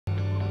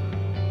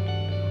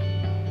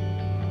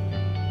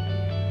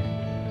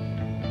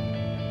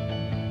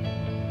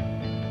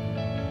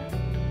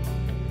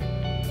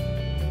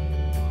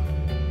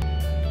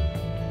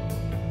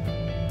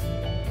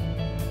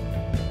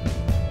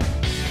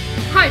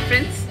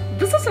friends,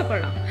 this is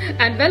Aparna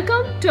and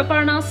welcome to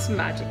Aparna's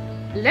Magic.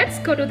 Let's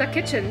go to the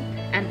kitchen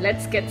and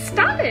let's get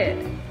started.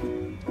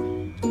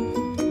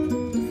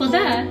 For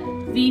that,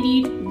 we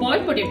need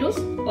boiled potatoes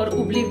or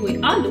ubli hui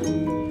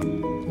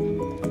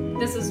aloo.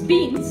 This is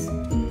beans.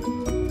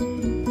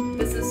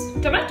 This is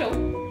tomato.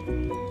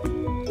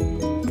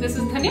 This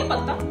is dhania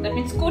patta, that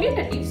means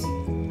coriander leaves.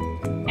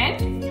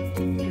 And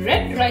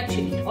red dry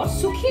chili or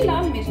sukhi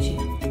lal mirchi.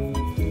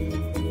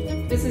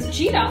 This is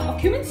jeera or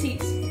cumin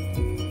seeds.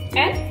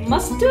 And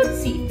mustard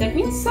seed, that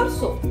means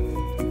sarso.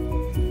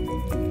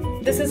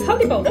 This is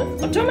haldi powder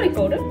or turmeric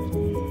powder.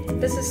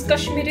 This is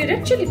Kashmiri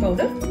red chili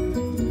powder.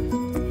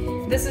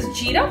 This is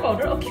jeera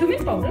powder or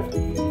cumin powder.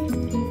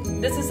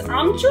 This is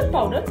amchur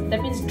powder,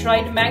 that means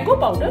dried mango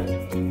powder.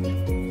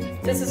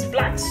 This is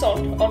black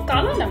salt or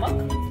kala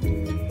namak.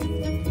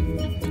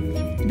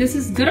 This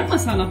is garam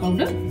masala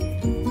powder.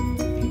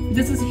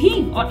 This is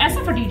hing or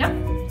asafoetida.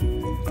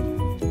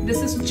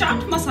 This is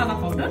chaat masala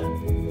powder.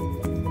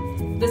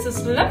 This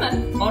is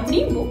lemon or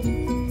nimbu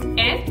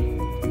and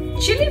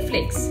chili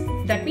flakes,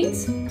 that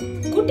means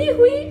kuti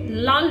hui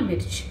lal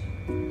mirch.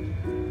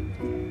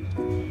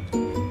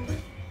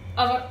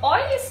 Our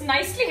oil is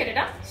nicely heated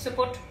up, so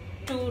put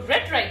 2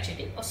 red dry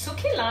chili or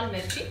sukhi lal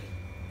mirchi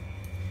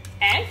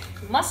and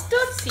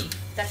mustard seed,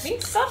 that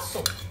means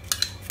sarso.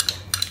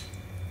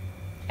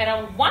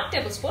 Around 1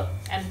 tablespoon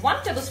and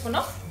 1 tablespoon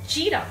of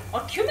jeera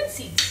or cumin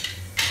seeds.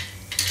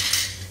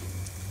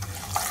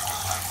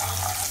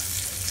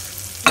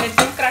 Let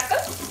them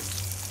crackle.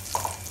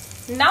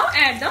 Now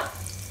add the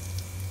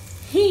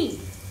hing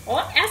or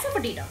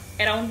asafoetida,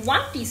 around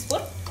 1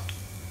 teaspoon.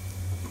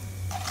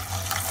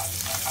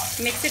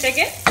 Mix it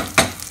again.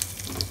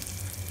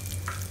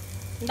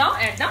 Now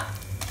add the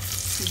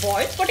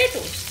boiled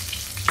potatoes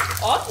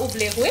or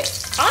uble hue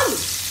aloo.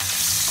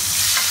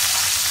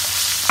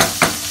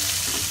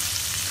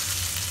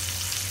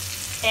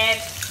 Add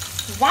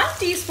 1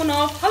 teaspoon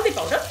of haldi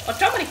powder or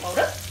turmeric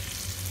powder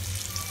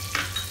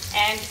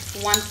and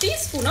 1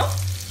 teaspoon of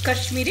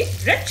Kashmiri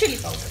red chili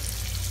powder.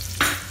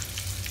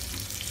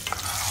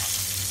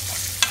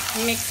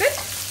 Mix it.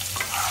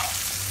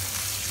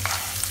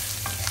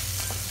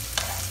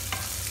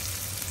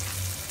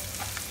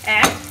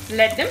 And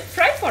let them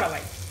fry for a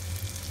while.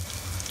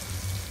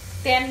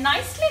 They are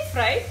nicely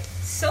fried,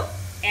 so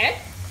add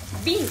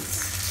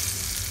beans.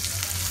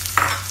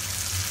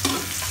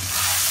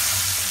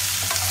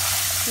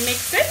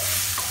 Mix it.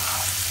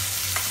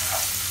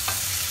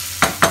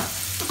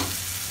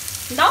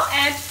 Now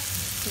add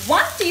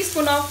 1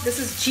 teaspoon of, this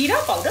is jeera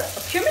powder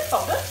or cumin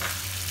powder.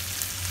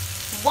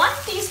 1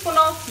 teaspoon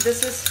of,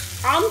 this is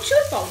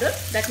amchur powder,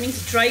 that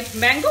means dried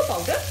mango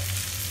powder.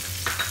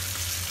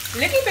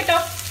 Little bit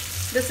of,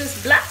 this is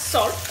black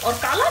salt or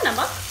kala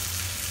namak.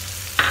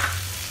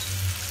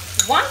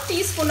 1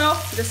 teaspoon of,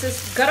 this is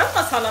garam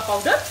masala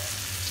powder.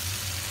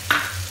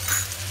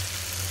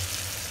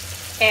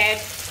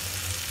 Add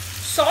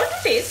salt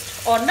to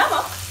taste or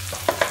namak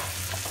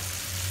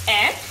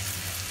and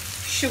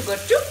sugar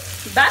to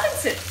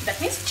balance it, that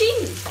means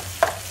chini.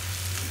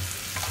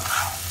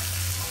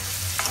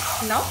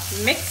 Now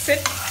mix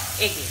it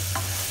again.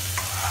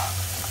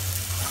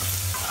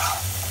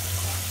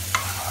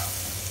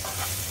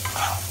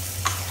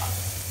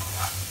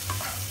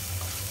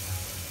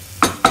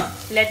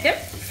 Let them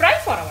fry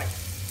for a while.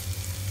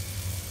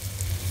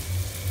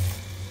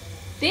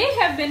 They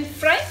have been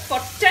frying for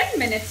 10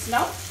 minutes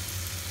now.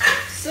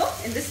 So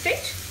in this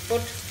stage,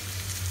 put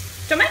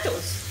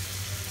tomatoes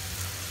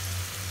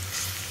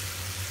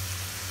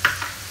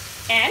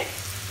and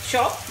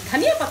chop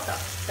dhania patta,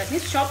 that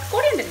means chopped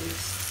coriander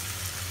leaves.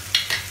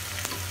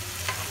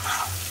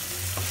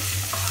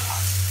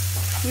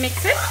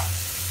 Mix it.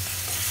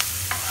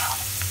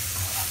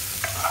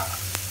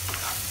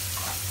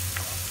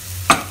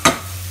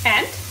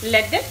 And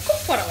let them cook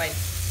for a while.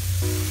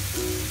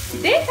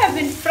 They have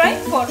been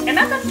frying for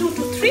another 2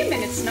 to 3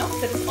 minutes now.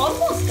 That is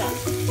almost done.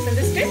 So in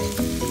this stage,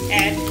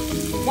 add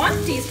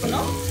 1 teaspoon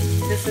of,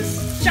 this is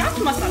chaat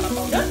masala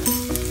powder.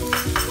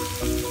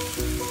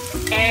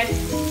 Add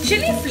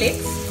chili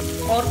flakes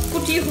or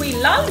kuti hui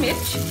lal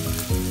mirch.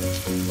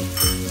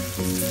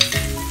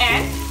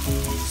 And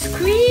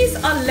squeeze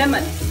a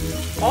lemon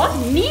or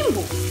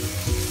nimbu.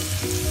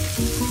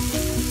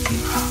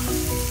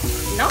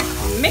 Now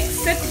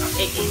mix it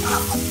again.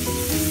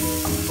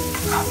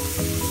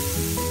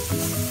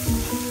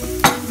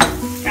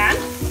 And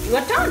you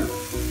are done.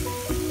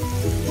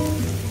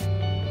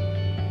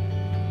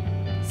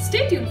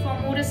 Stay tuned for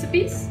more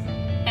recipes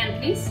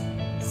and please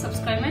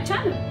subscribe my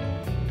channel.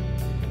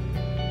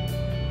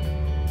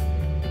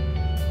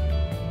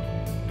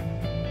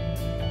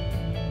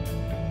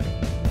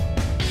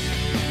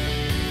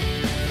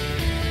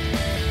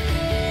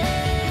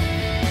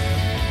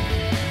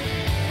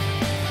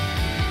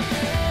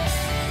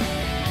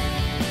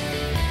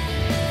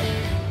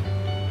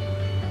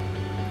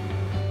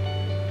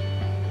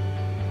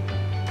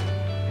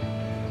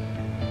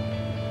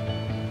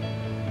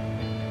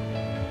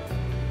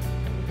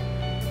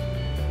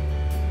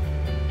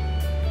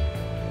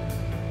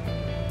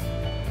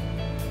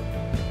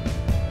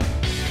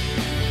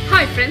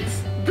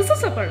 friends, this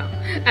is Aparna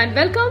and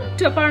welcome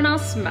to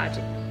Aparna's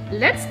Magic.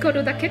 Let's go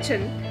to the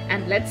kitchen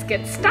and let's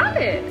get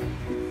started.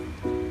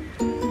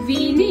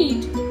 We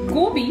need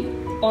gobi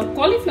or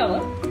cauliflower.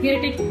 Here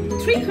I take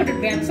 300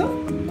 grams of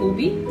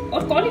gobi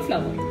or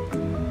cauliflower.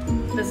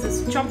 This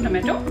is chopped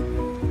tomato.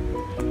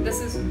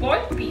 This is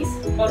boiled peas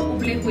or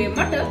ubale hue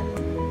matar.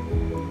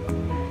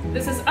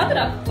 This is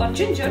adrak or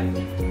ginger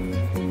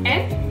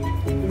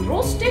and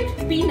roasted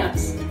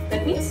peanuts.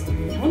 That means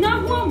bhuna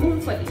hua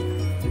moongfali.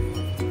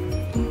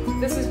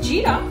 This is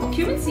jeera or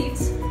cumin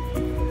seeds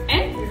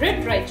and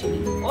red dry chili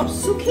or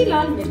sukhi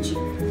lal mirchi.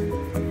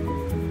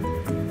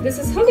 This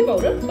is haldi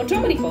powder or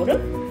turmeric powder.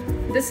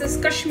 This is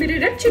Kashmiri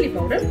red chili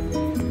powder.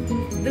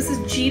 This is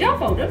jeera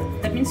powder,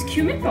 that means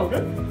cumin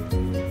powder.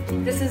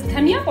 This is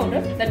dhania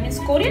powder, that means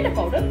coriander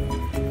powder.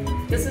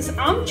 This is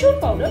amchur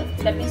powder,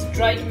 that means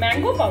dried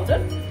mango powder.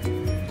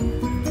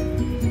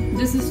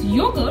 This is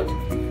yogurt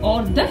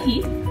or dahi.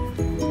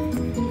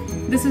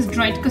 This is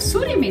dried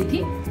kasuri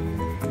methi.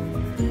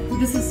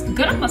 This is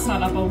garam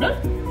masala powder.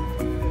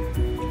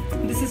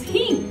 This is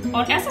hing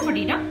or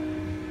asafoetida,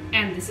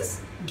 and this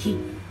is ghee.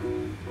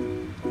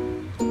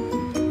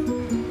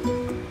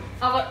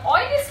 Our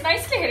oil is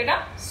nicely heated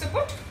up, so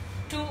put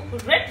 2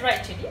 red dry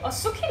chili or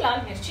sukhi lal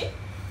mirchi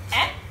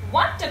and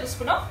 1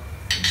 tablespoon of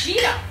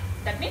jeera,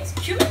 that means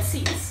cumin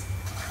seeds.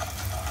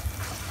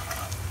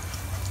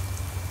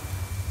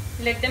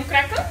 Let them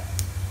crackle.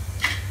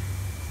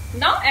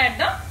 Now add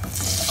the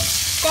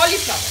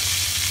cauliflower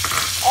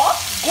or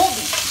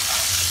gobi.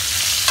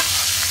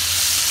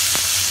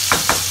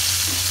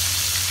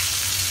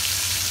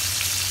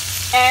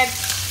 Add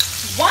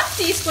 1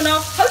 teaspoon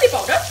of haldi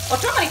powder or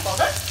turmeric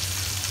powder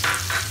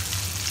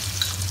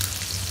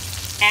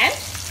and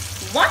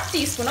 1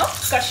 teaspoon of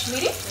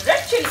Kashmiri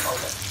red chili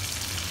powder.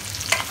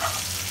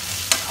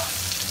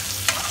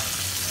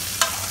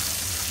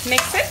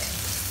 Mix it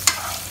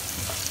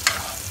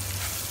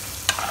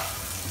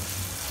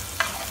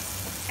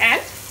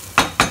and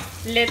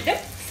let them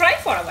fry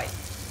for a while.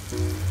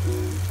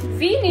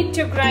 We need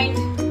to grind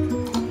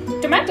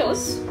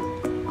tomatoes,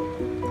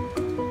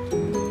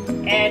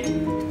 add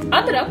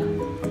adrak,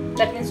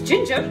 that means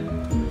ginger,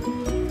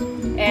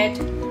 add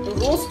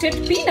roasted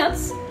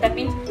peanuts, that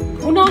means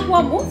bhuna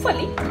hua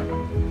moongfali,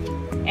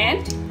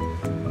 and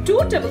 2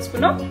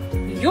 tablespoons of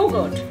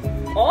yogurt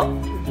or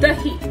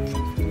dahi.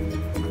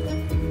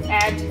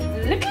 Add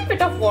little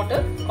bit of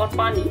water or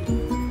pani.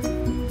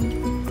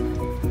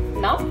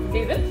 Now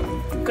we will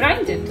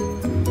grind it.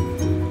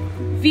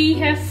 We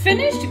have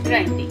finished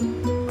grinding.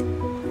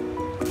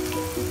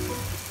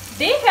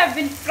 They have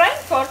been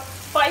frying for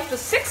 5 to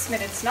 6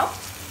 minutes now.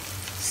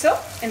 So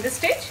in this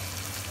stage,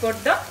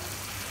 put the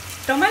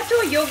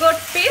tomato yogurt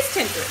paste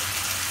into it.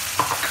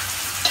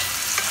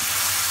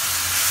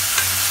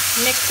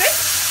 Mix it.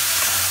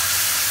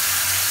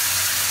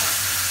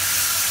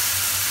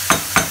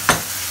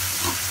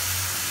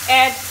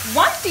 Add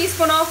 1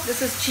 teaspoon of,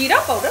 this is jeera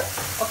powder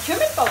or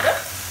cumin powder,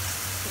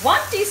 1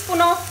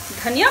 teaspoon of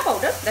dhania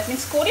powder, that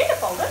means coriander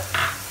powder,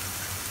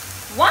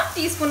 1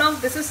 teaspoon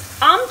of, this is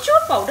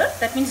amchur powder,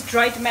 that means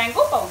dried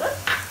mango powder.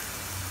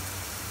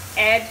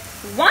 Add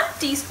 1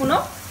 teaspoon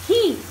of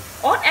hing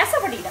or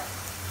asafoetida.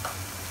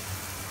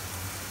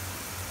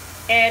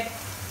 Add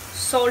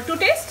salt to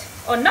taste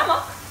or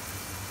namak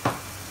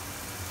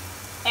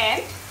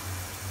and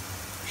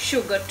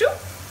sugar to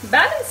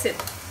balance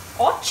it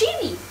or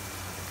chini.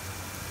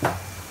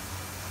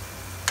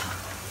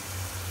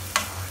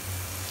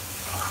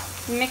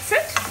 Mix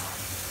it.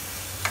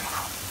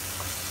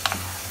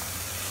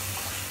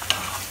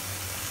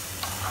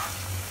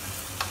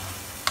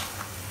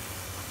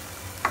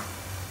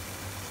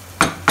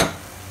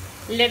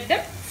 Let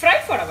them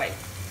fry for a while.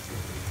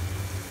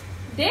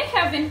 They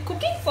have been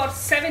cooking for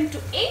 7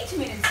 to 8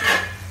 minutes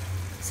now.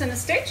 So in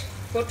this stage,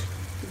 put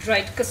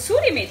dried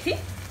kasuri methi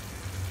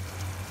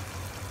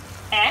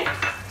and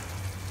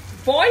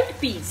boiled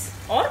peas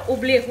or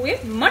ubale hue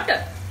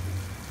matar.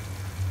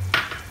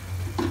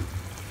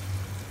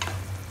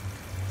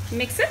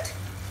 Mix it.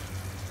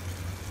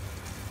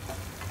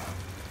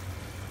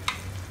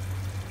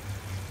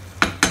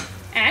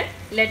 And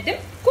let them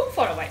cook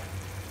for a while.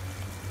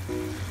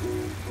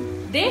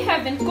 They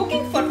have been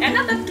cooking for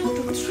another 2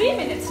 to 3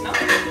 minutes now.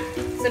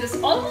 So it is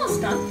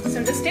almost done. So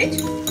in this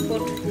stage,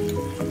 put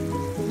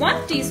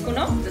 1 teaspoon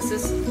of, this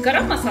is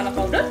garam masala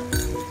powder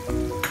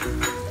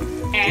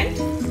and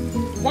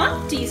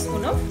 1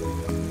 teaspoon of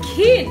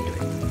ghee into it.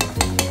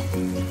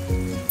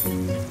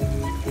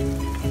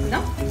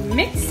 Now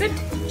mix it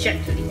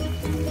gently.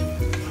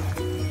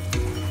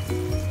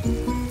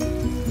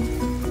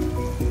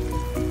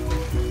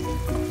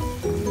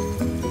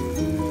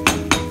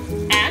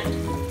 And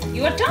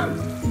you are done.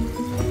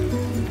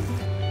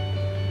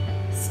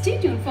 Stay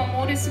tuned for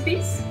more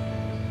recipes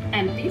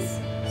and please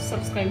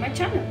subscribe my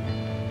channel.